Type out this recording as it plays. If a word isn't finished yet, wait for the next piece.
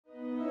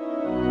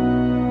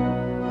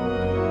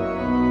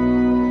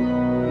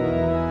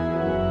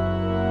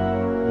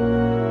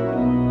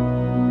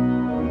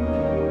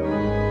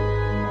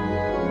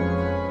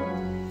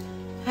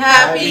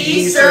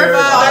Easter,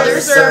 Father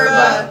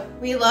Serba.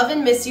 We love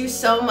and miss you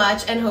so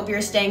much and hope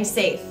you're staying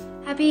safe.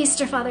 Happy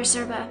Easter, Father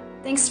Serba.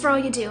 Thanks for all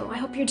you do. I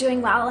hope you're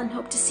doing well and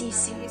hope to see you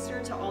soon. Happy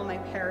Easter to all my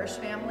parish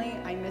family.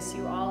 I miss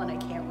you all and I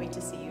can't wait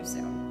to see you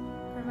soon.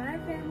 From our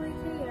family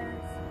to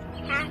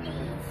yours, Happy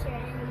Easter,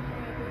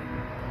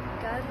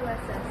 everybody. God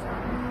bless us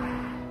all.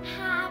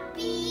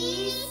 Happy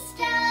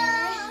Easter!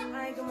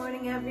 Hi, good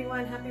morning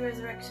everyone. Happy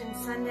Resurrection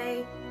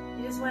Sunday.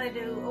 I just wanted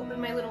to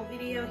open my little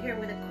video here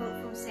with a quote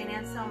from St.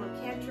 Anselm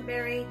of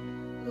Canterbury,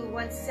 who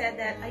once said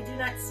that I do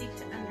not seek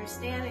to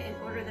understand in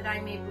order that I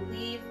may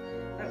believe,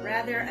 but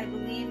rather I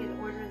believe in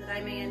order that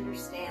I may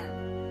understand.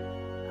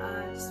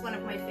 Just one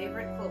of my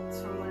favorite quotes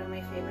from one of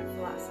my favorite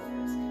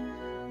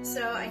philosophers.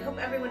 So I hope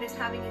everyone is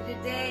having a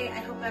good day.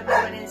 I hope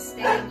everyone is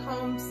staying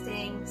home,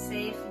 staying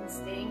safe, and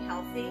staying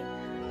healthy.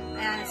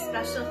 And a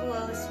special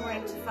hello this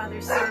morning to Father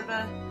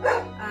Serba.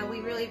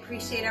 We really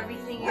appreciate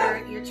everything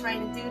you're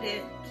trying to do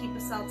to keep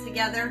us all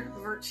together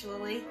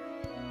virtually.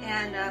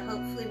 And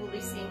hopefully we'll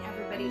be seeing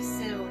everybody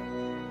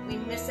soon. We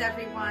miss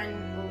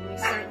everyone. We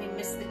certainly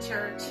miss the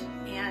church.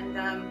 And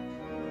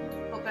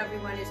hope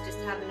everyone is just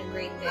having a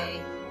great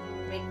day.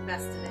 Make the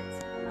best of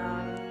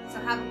it. So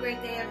have a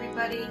great day,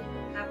 everybody.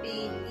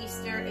 Happy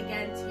Easter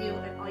again to you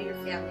and all your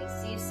families.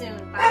 See you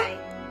soon. Bye.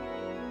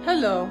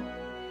 Hello.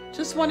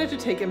 Just wanted to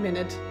take a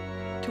minute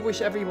to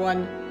wish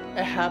everyone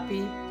a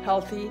happy,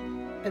 healthy,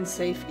 and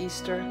safe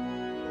Easter.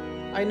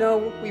 I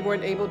know we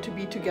weren't able to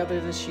be together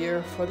this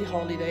year for the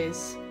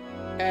holidays,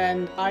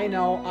 and I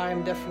know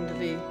I'm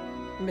definitely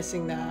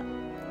missing that.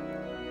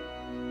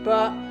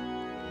 But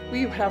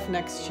we have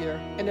next year,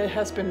 and it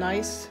has been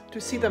nice to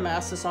see the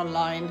masses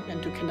online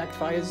and to connect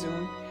via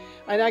Zoom.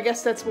 And I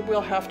guess that's what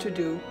we'll have to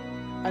do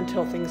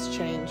until things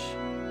change.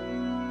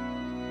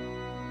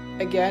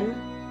 Again,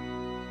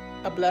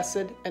 a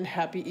blessed and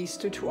happy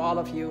Easter to all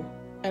of you.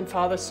 And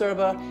Father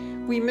Serba,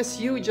 we miss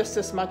you just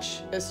as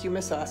much as you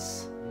miss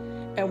us.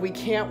 And we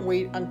can't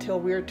wait until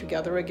we're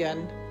together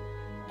again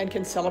and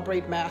can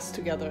celebrate Mass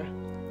together.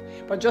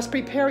 But just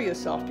prepare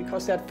yourself,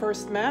 because that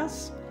first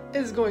Mass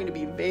is going to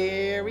be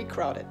very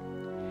crowded.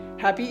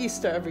 Happy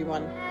Easter,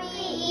 everyone. Happy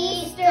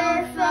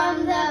Easter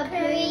from the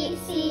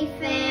Parish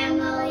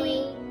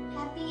family.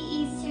 Happy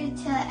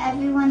Easter to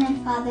everyone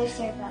in Father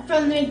Serba.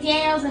 From the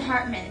McDaniels and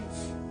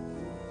Hartmans.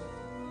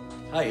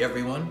 Hi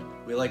everyone,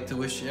 we like to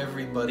wish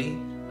everybody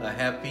a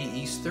happy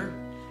Easter.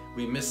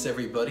 We miss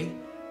everybody.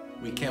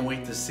 We can't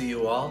wait to see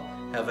you all.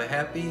 Have a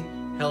happy,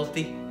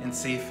 healthy, and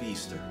safe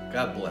Easter.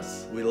 God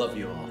bless. We love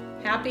you all.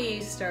 Happy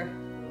Easter.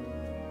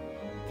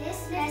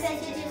 This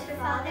message is for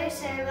Father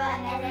Serba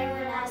and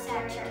everyone else at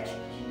our church.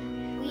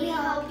 We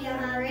hope you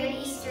have a great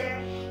Easter,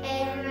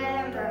 and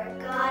remember,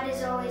 God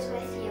is always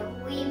with you.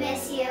 We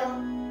miss you.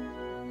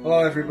 Hello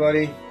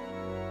everybody,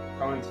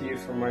 coming to you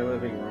from my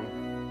living room.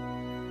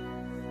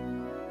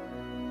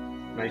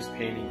 Nice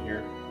painting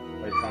here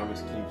by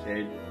Thomas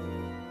Kincaid.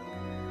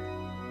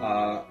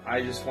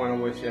 I just want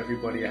to wish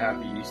everybody a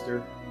happy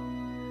Easter.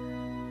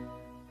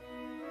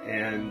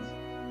 And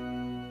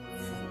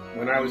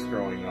when I was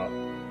growing up,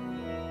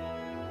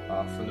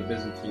 from the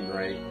Byzantine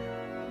Rite,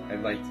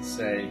 I'd like to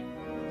say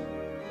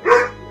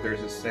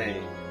there's a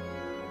saying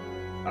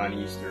on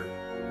Easter.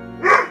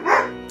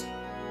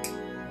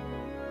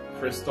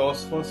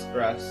 Christos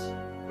Voskres,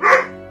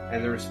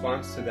 and the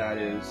response to that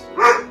is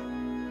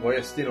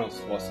Voestinos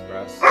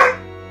Voskres,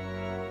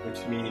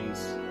 which means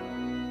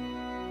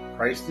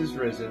Christ is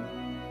risen,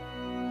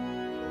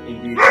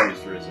 indeed he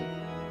is risen.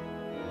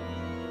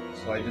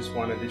 So I just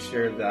wanted to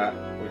share that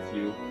with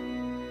you,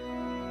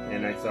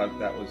 and I thought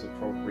that was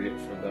appropriate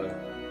for the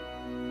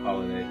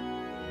holiday.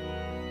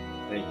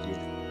 Thank you.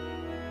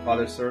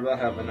 Father Serba,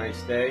 have a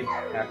nice day.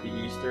 Happy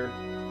Easter.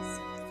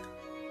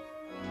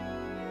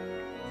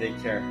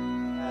 Take care.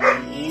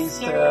 Happy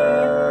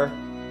Easter!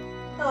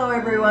 Hello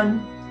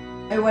everyone.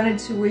 I wanted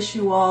to wish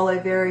you all a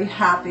very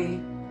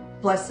happy,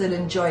 blessed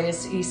and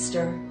joyous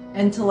Easter,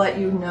 and to let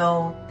you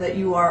know that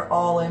you are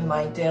all in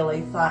my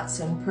daily thoughts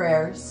and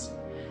prayers.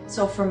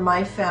 So from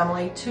my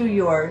family to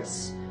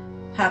yours,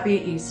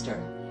 happy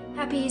Easter.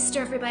 Happy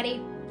Easter,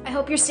 everybody. I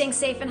hope you're staying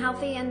safe and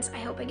healthy, and I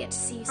hope I get to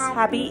see you soon.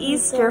 Happy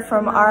Easter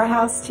from our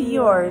house to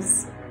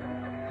yours.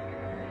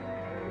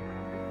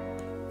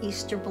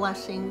 Easter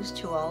blessings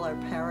to all our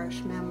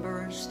parish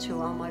members,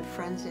 to all my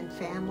friends and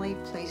family.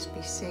 Please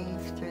be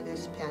safe through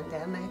this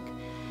pandemic.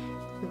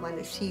 We want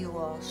to see you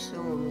all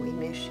soon. We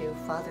miss you.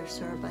 Father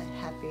Serba,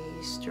 happy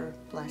Easter,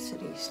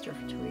 blessed Easter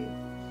to you.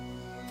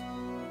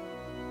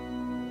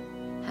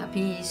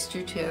 Happy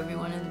Easter to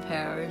everyone in the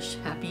parish.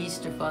 Happy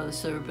Easter, Father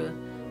Serba,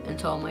 and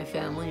to all my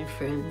family and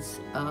friends.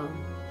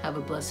 Have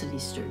a blessed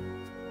Easter.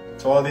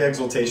 To all the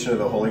exaltation of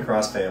the Holy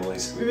Cross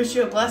families, We wish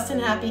you a blessed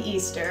and happy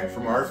Easter.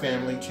 from our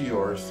family to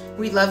yours.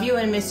 We love you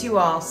and miss you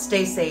all.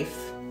 Stay safe.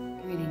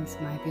 Greetings,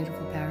 my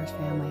beautiful parish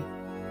family.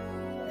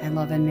 I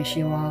love and miss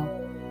you all.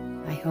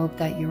 I hope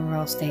that you are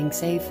all staying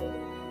safe,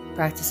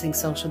 practicing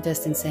social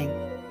distancing,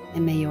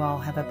 and may you all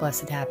have a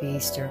blessed, happy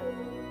Easter.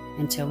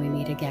 Until we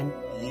meet again.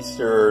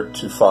 Easter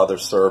to Father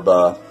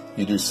Serba.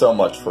 You do so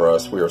much for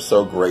us. We are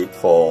so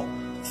grateful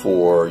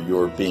for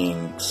your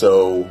being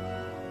so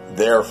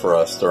there for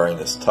us during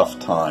this tough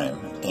time.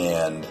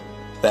 And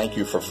thank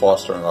you for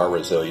fostering our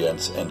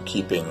resilience and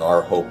keeping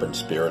our hope and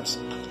spirits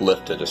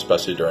lifted,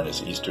 especially during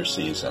this Easter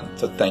season.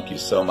 So thank you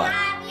so much.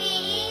 Happy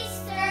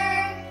Easter!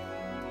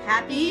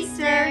 Happy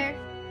Easter!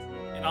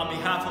 And on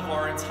behalf of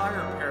our entire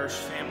parish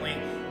family,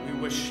 we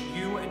wish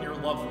you and your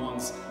loved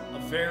ones a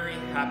very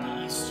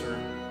happy Easter.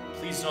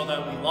 Please know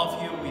that we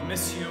love you, we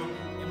miss you,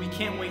 and we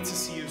can't wait to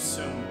see you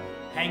soon.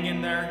 Hang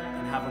in there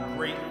and have a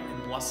great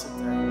and blessed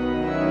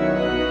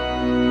day.